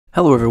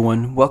Hello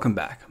everyone, welcome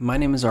back. My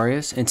name is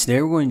Arias, and today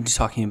we're going to be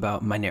talking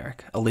about Mynaric,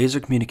 a laser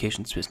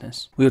communications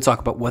business. We will talk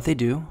about what they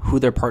do, who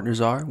their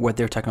partners are, what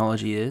their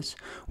technology is,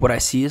 what I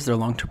see as their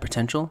long-term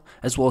potential,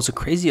 as well as a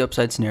crazy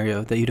upside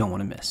scenario that you don't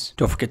want to miss.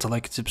 Don't forget to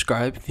like and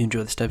subscribe if you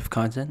enjoy this type of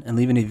content, and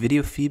leave any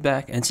video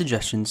feedback and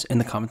suggestions in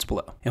the comments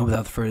below. And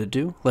without further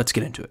ado, let's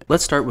get into it.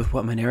 Let's start with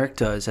what Mynaric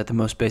does at the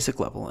most basic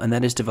level, and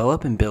that is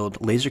develop and build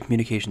laser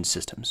communication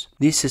systems.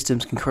 These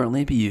systems can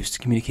currently be used to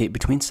communicate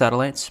between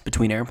satellites,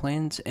 between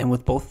airplanes, and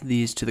with both of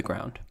these to the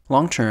ground.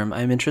 Long term,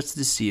 I am interested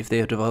to see if they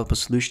have developed a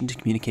solution to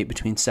communicate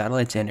between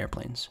satellites and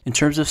airplanes. In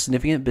terms of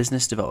significant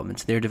business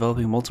developments, they are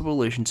developing multiple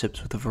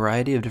relationships with a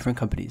variety of different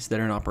companies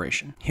that are in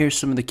operation. Here's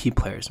some of the key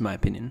players in my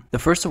opinion. The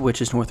first of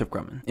which is Northrop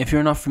Grumman. If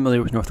you're not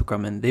familiar with Northrop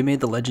Grumman, they made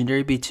the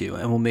legendary B-2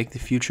 and will make the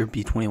future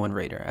B-21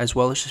 Raider, as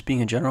well as just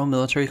being a general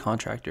military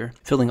contractor,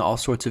 filling all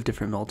sorts of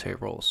different military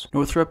roles.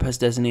 Northrop has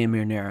designated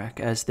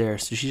Mynaric as their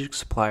strategic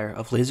supplier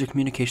of laser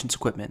communications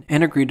equipment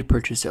and agreed to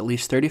purchase at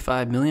least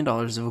 $35 million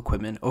of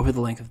equipment over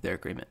the length of their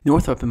agreement.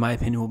 Northrop, in my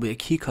opinion, will be a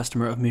key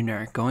customer of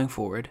Mynaric going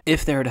forward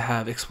if they are to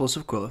have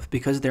explosive growth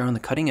because they are on the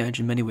cutting edge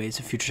in many ways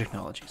of future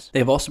technologies. They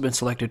have also been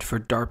selected for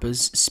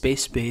DARPA's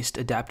Space-Based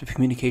Adaptive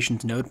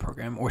Communications Node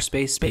Program, or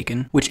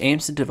SPACEN, which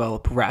aims to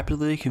develop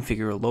rapidly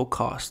configure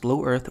low-cost,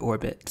 low-Earth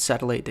orbit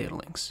satellite data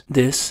links.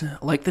 This,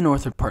 like the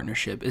Northrop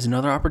partnership, is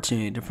another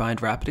opportunity to find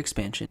rapid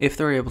expansion if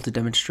they're able to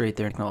demonstrate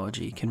their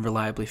technology can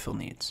reliably fill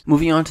needs.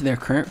 Moving on to their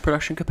current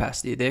production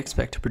capacity, they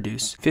expect to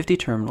produce 50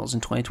 terminals in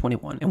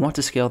 2021 and want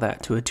to scale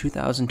that to a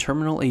 2,000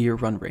 terminal a year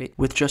run rate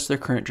with just their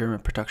current German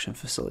production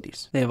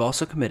facilities. They have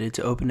also committed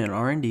to open an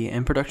R&D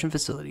and production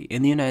facility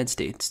in the United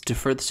States to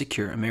further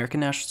secure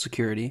American national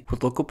security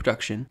with local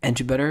production and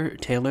to better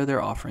tailor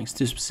their offerings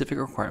to specific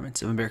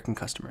requirements of American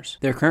customers.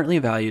 They are currently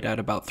valued at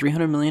about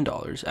 $300 million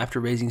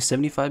after raising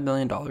 $75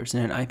 million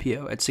in an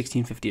IPO at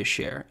 $16.50 a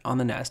share on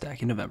the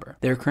NASDAQ in November.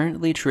 They are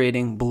currently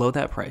trading below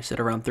that price at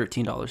around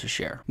 $13 a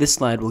share. This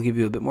slide will give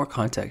you a bit more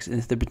context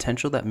into the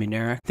potential that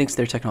Mynaric thinks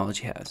their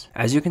technology has.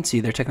 As you can see,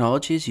 their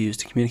technology is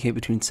used to communicate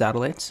between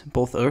satellites,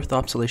 both Earth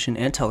observation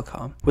and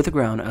telecom, with the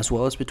ground as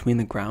well as between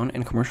the ground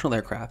and commercial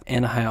aircraft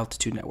and a high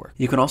altitude network.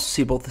 You can also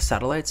see both the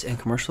satellites and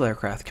commercial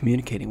aircraft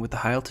communicating with the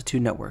high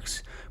altitude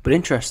networks, but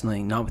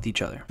interestingly not with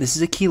each other. This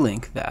is a key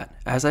link that,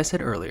 as I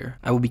said earlier,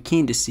 I will be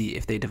keen to see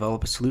if they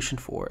develop a solution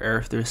for, or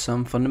if there is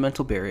some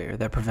fundamental barrier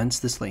that prevents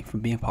this link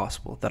from being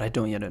possible that I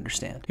don't yet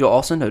understand. You'll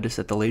also notice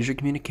that the laser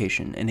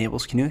communication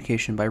enables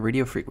communication by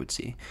radio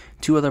frequency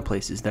to other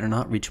places that are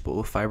not reachable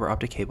with fiber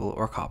optic cable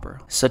or copper,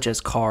 such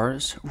as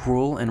cars,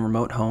 rural and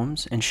remote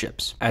homes, and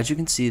ships. As you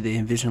can see, they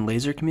envision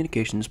laser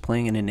communications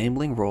playing an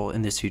enabling role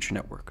in this future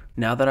network.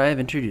 Now that I have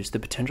introduced the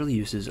potential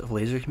uses of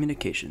laser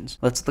communications,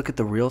 let's look at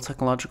the real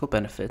technological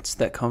benefits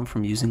that come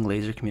from using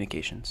laser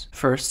communications.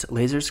 First,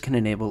 lasers can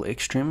enable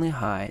extremely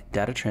high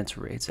data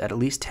transfer rates at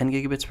least 10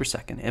 gigabits per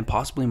second and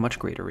possibly much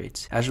greater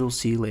rates, as you will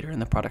see later in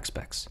the product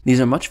specs.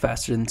 These are much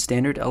faster than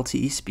standard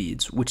LTE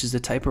speeds, which is a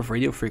type of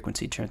radio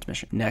frequency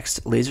transmission.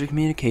 Next, laser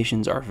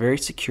communications are very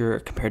secure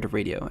compared to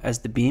radio, as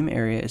the beam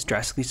area is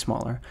drastically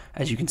smaller,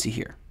 as you can see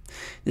here.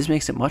 This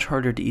makes it much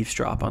harder to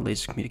eavesdrop on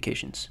laser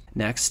communications.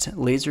 Next,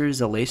 laser is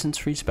a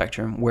license-free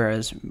spectrum,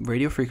 whereas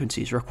radio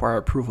frequencies require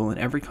approval in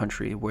every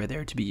country where they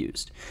are to be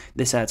used.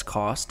 This adds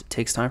cost,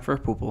 takes time for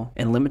approval,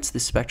 and limits the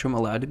spectrum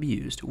allowed to be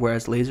used,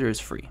 whereas laser is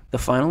free. The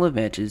final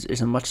advantage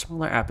is a much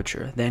smaller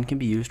aperture than can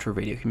be used for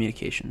radio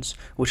communications,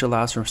 which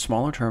allows for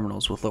smaller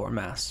terminals with lower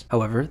mass.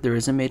 However, there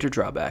is a major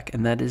drawback,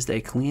 and that is that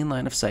a clean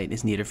line of sight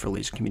is needed for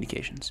laser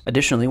communications.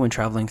 Additionally, when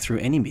traveling through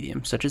any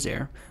medium, such as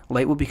air,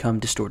 light will become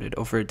distorted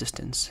over a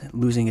distance,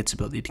 losing its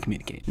ability to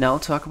communicate. Now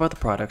let's talk about the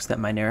products that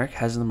Mynaric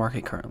has in the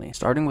market currently,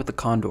 starting with the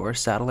Condor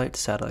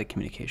satellite-to-satellite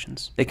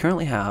communications. They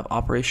currently have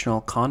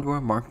operational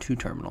Condor Mark II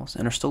terminals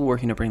and are still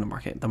working to bring to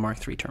market the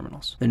Mark III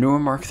terminals. The newer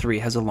Mark III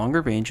has a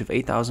longer range of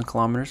 8,000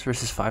 kilometers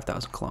versus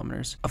 5,000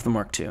 kilometers of the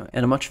Mark II,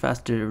 and a much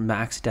faster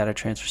max data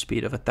transfer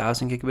speed of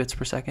 1,000 gigabits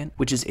per second,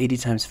 which is 80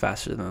 times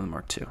faster than the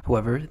Mark II.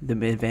 However, the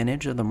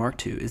advantage of the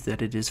Mark II is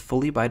that it is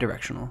fully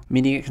bidirectional,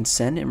 meaning it can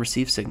send and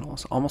receive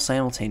signals almost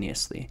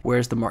simultaneously,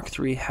 whereas the Mark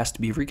III has to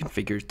be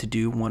reconfigured to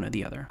do one or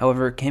the other.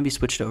 However, it can be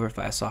switched over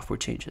via software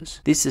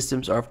changes. These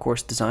systems are of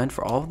course designed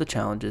for all of the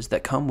challenges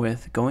that come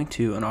with going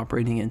to and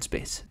operating in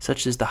space,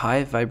 such as the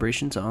high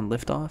vibrations on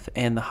liftoff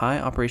and the high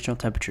operational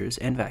temperatures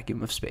and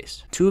vacuum of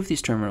space. Two of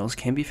these terminals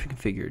can be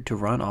configured to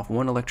run off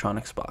one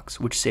electronics box,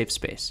 which saves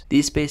space.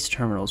 These space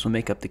terminals will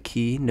make up the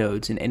key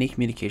nodes in any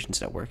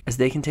communications network, as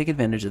they can take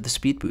advantage of the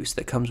speed boost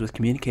that comes with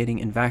communicating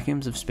in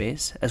vacuums of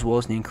space, as well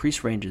as the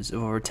increased ranges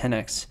of over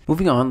 10x.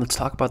 Moving on, let's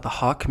talk about the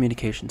Hawk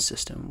communication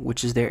system, which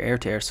which is their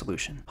air-to-air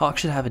solution. Hawk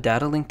should have a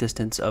data link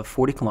distance of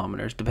 40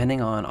 kilometers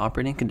depending on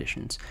operating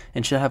conditions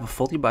and should have a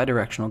fully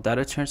bidirectional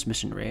data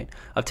transmission rate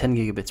of 10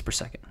 gigabits per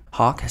second.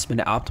 Hawk has been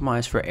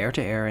optimized for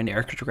air-to-air and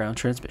air-to-ground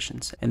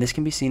transmissions, and this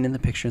can be seen in the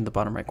picture in the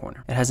bottom right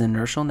corner. It has an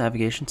inertial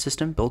navigation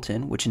system built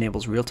in, which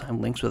enables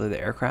real-time links with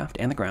the aircraft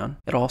and the ground.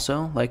 It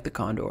also, like the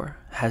Condor,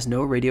 has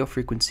no radio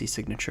frequency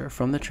signature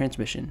from the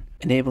transmission,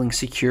 enabling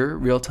secure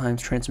real-time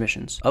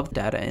transmissions of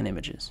data and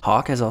images.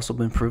 Hawk has also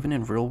been proven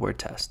in real-world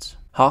tests.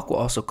 Hawk will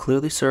also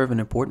clearly serve an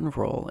important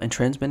role in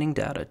transmitting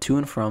data to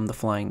and from the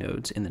flying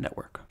nodes in the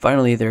network.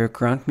 Finally, there are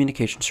ground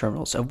communications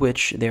terminals, of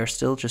which they are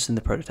still just in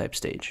the prototype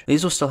stage.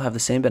 These will still have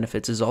the same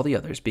benefits as all the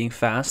others, being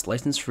fast,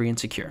 license-free, and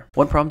secure.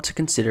 One problem to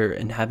consider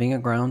in having a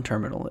ground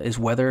terminal is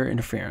weather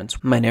interference.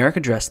 Mynaric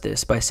addressed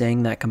this by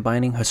saying that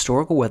combining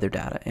historical weather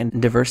data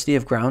and diversity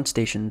of ground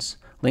stations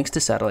links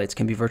to satellites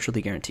can be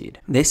virtually guaranteed.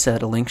 They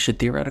said a link should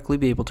theoretically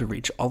be able to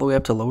reach all the way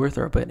up to low Earth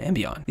orbit and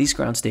beyond. These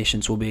ground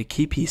stations will be a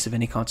key piece of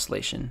any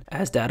constellation,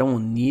 as data will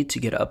need to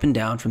get up and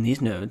down from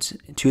these nodes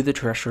to the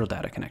terrestrial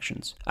data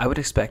connections. I would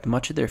expect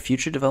much of their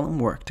future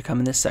development work to come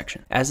in this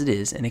section, as it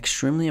is an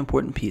extremely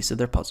important piece of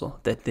their puzzle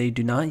that they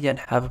do not yet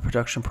have a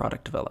production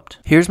product developed.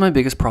 Here's my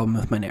biggest problem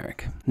with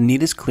Mynaric. The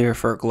need is clear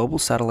for a global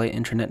satellite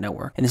internet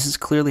network, and this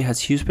clearly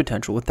has huge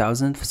potential with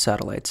thousands of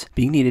satellites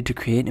being needed to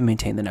create and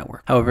maintain the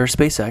network. However,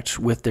 SpaceX,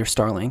 with their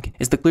Starlink,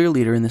 is the clear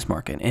leader in this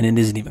market, and it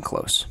isn't even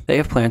close. They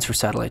have plans for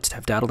satellites to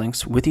have data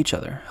links with each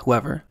other.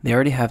 However, they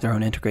already have their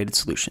own integrated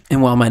solution.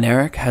 And while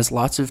Mynaric has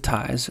lots of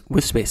ties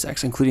with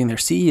SpaceX, including their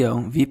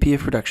CEO, VP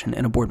of production,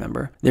 and a board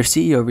member, their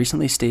CEO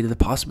recently stated the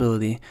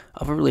possibility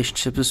of a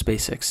relationship with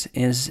SpaceX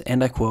is,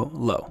 and I quote,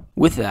 low.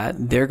 With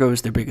that, there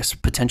goes their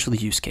biggest potential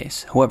use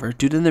case. However,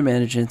 due to their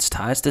management's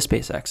ties to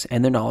SpaceX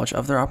and their knowledge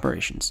of their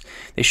operations,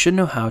 they should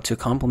know how to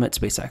complement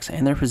SpaceX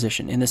and their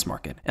position in this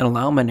market and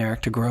allow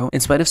Mynaric to grow in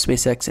spite of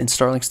SpaceX and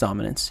Starlink's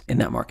dominance in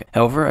that market.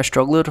 However, I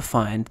struggle to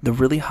find the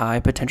really high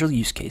potential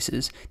use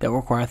cases that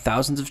require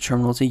thousands of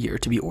terminals a year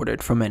to be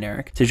ordered from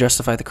Mynaric to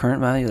justify the current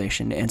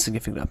valuation and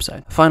significant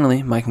upside.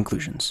 Finally, my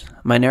conclusions.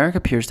 Mynaric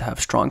appears to have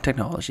strong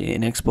technology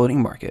in an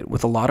exploding market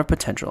with a lot of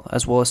potential,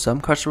 as well as some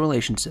customer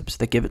relationships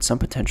that give it some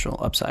potential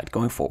upside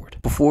going forward.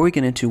 Before we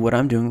get into what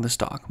I'm doing with the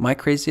stock, my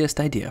craziest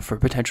idea for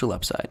potential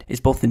upside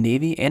is both the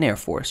Navy and Air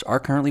Force are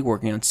currently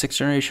working on 6th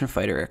generation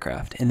fighter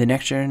aircraft in the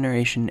Next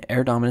Generation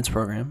Air Dominance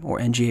Program, or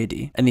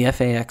NGAD, and the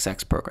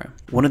FAXX program.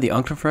 One of the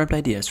unconfirmed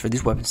ideas for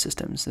these weapon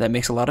systems that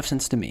makes a lot of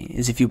sense to me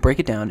is if you break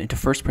it down into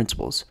first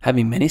principles,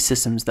 having many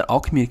systems that all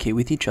communicate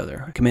with each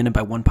other, commanded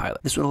by one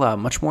pilot. This would allow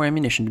much more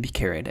ammunition to be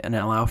carried and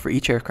allow for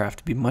each aircraft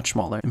to be much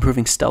smaller,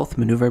 improving stealth,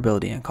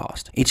 maneuverability, and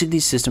cost. Each of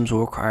these systems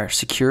will require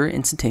secure,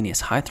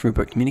 instantaneous,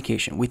 high-throughput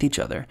communication with each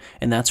other,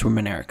 and that's where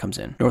Mynaric comes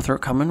in.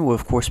 Northrop Grumman will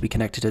of course be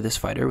connected to this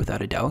fighter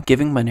without a doubt,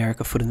 giving Mynaric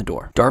a foot in the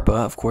door. DARPA,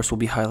 of course, will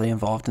be highly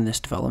involved in this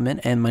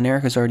development, and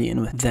Mynaric is already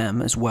in with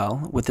them as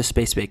well with the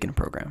Space Bacon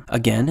program.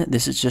 Again,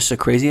 this is just a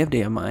crazy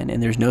idea of mine,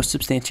 and there's no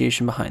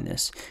substantiation behind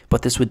this,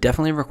 but this would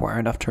definitely require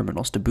enough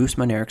terminals to boost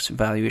Mynaric's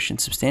valuation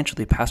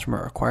substantially past from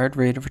a required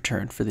rate of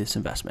return for this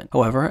investment.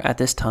 However, at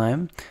this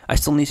time, I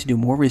still need to do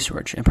more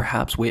research and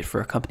perhaps wait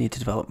for a company to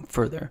develop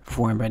further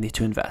before I'm ready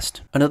to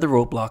invest. Another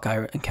roadblock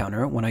I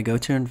encounter when I go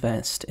to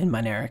invest in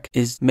Mynaric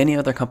is many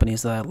other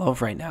companies that I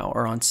love right now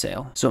are on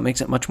sale, so it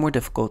makes it much more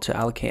difficult to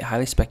allocate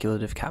highly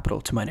speculative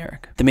capital to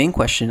Mynaric. The main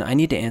question I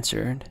need to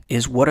answer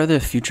is what are the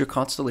future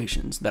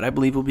constellations that I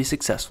believe will be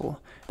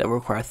successful that will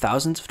require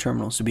thousands of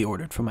terminals to be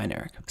ordered from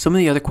Mynaric. Some of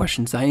the other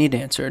questions that I need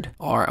answered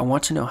are I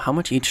want to know how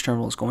much each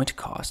terminal is going to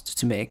cost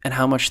to make and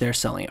how much they're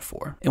selling it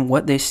for, and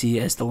what they see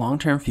as the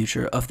long-term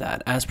future of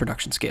that as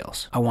production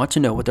scales. I want to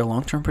know what their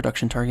long-term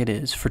production target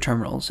is for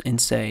terminals in,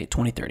 say,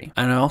 2030.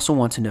 And I also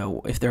want to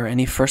know if there are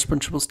any first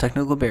principles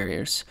technical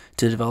barriers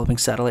to developing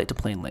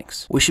satellite-to-plane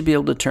links. We should be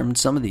able to determine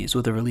some of these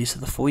with the release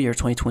of the full year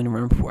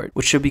 2021 report,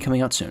 which should be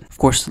coming out soon. Of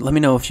course, let me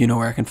know if you know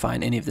where I can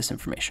find any of this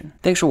information.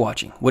 Thanks for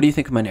watching. What do you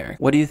think of Mynaric?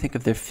 What do you think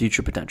of their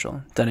future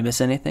potential? Did I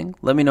miss anything?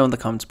 Let me know in the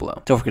comments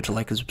below. Don't forget to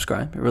like and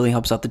subscribe. It really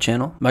helps out the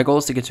channel. My goal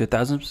is to get to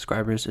 1,000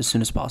 subscribers as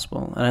soon as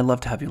possible, and I'd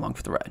love to have you along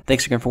for the ride.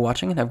 Thanks again for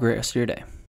watching, and have a great rest of your day.